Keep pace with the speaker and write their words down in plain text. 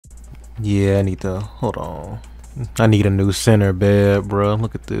Yeah, I need to hold on. I need a new center bad, bro.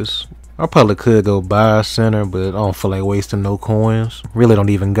 Look at this. I probably could go buy a center, but I don't feel like wasting no coins. Really don't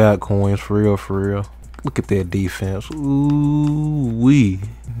even got coins for real, for real. Look at that defense. Ooh wee.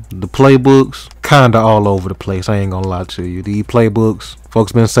 The playbooks kinda all over the place. I ain't gonna lie to you. The playbooks,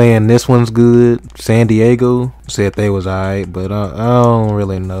 folks been saying this one's good. San Diego said they was alright, but I don't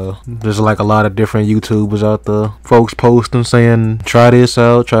really know. There's like a lot of different YouTubers out there. Folks posting saying try this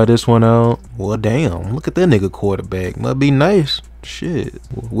out, try this one out. Well, damn, look at that nigga quarterback. Must be nice. Shit,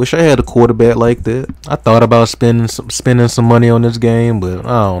 wish I had a quarterback like that. I thought about spending some money on this game, but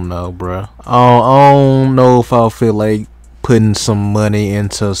I don't know, bruh. I don't know if I'll feel like putting some money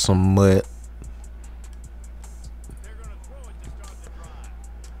into some mud.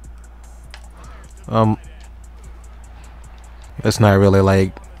 That's not really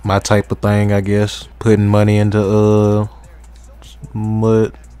like my type of thing, I guess. Putting money into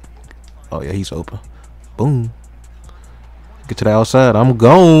mud. Oh yeah, he's open. Boom. Get to the outside. I'm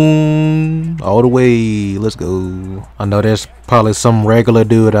gone all the way. Let's go. I know there's probably some regular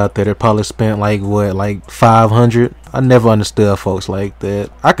dude out there that probably spent like what, like 500. I never understood folks like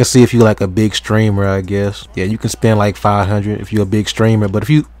that. I can see if you like a big streamer, I guess. Yeah, you can spend like 500 if you're a big streamer. But if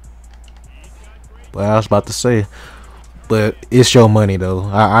you, well, I was about to say, but it's your money though.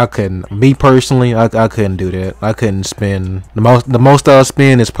 I couldn't. Me personally, I couldn't do that. I couldn't spend the most I'll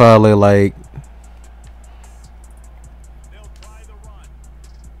spend is probably like.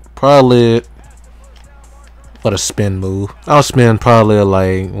 Probably for a spin move. I'll spend probably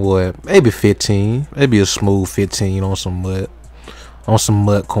like what, maybe 15, maybe a smooth 15 on some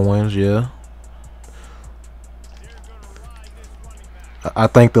mud coins. Yeah, I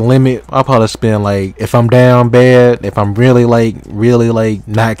think the limit I'll probably spend like, if I'm down bad, if I'm really like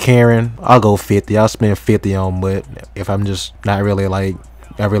not caring, I'll go 50. I'll spend 50 on mud if I'm just not really like,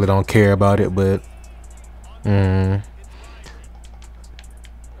 I really don't care about it. But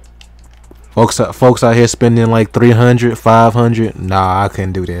folks out here spending like 300, 500. Nah, I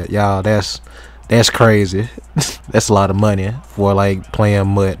couldn't do that, y'all. That's crazy. That's a lot of money for like playing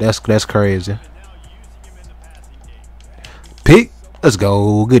mud. That's crazy. Pick. Let's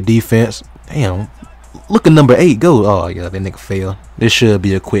go. Good defense. Damn. Look at number 8 go. Oh yeah, that nigga failed. This should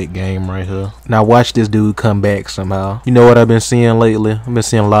be a quick game right here. Now watch this dude come back somehow. You know what I've been seeing lately? I've been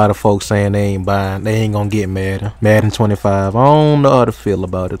seeing a lot of folks saying they ain't buying, they ain't gonna get Madden. Madden 25. I don't know how to feel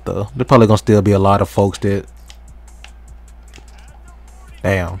about it though. There probably gonna still be a lot of folks that.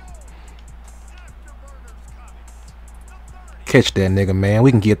 Damn. Catch that nigga, man.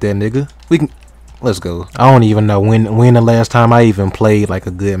 We can get that nigga. We can. Let's go. I don't even know when the last time I even played like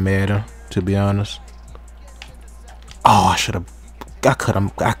a good Madden, to be honest. Oh, I could have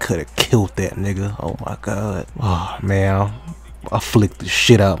killed that nigga. Oh my god. Oh man, I flicked the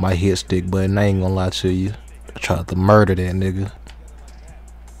shit out my hit stick button. I ain't gonna lie to you. I tried to murder that nigga.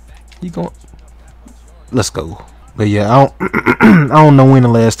 You gon' Let's go. But yeah, I don't know when the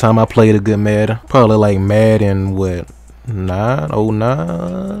last time I played a good Madden. Probably like Madden what,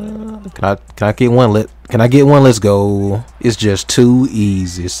 909. Can I get one? Can I get one? Let's go. It's just too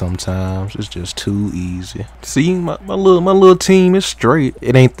easy sometimes. It's just too easy. See, my little team is straight.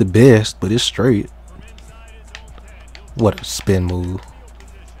 It ain't the best, but it's straight. What a spin move.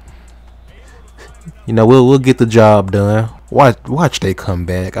 You know, we'll get the job done. Watch they come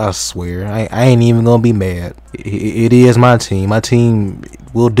back. I swear. I ain't even gonna be mad. It is my team. My team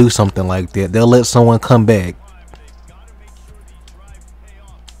will do something like that. They'll let someone come back.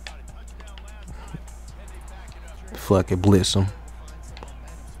 Fuck it, blitz him.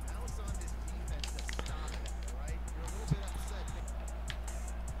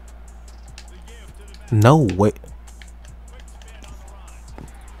 No way.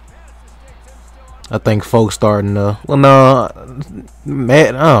 I think folks starting to. Well, no,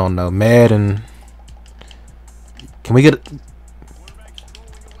 Madden. I don't know, Madden. Can we get it?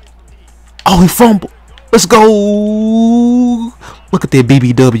 Oh, he fumbled. Let's go. Look at that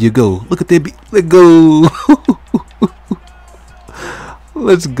BBW go. Look at that. Let's go.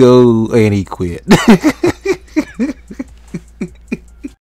 Let's go. And he quit.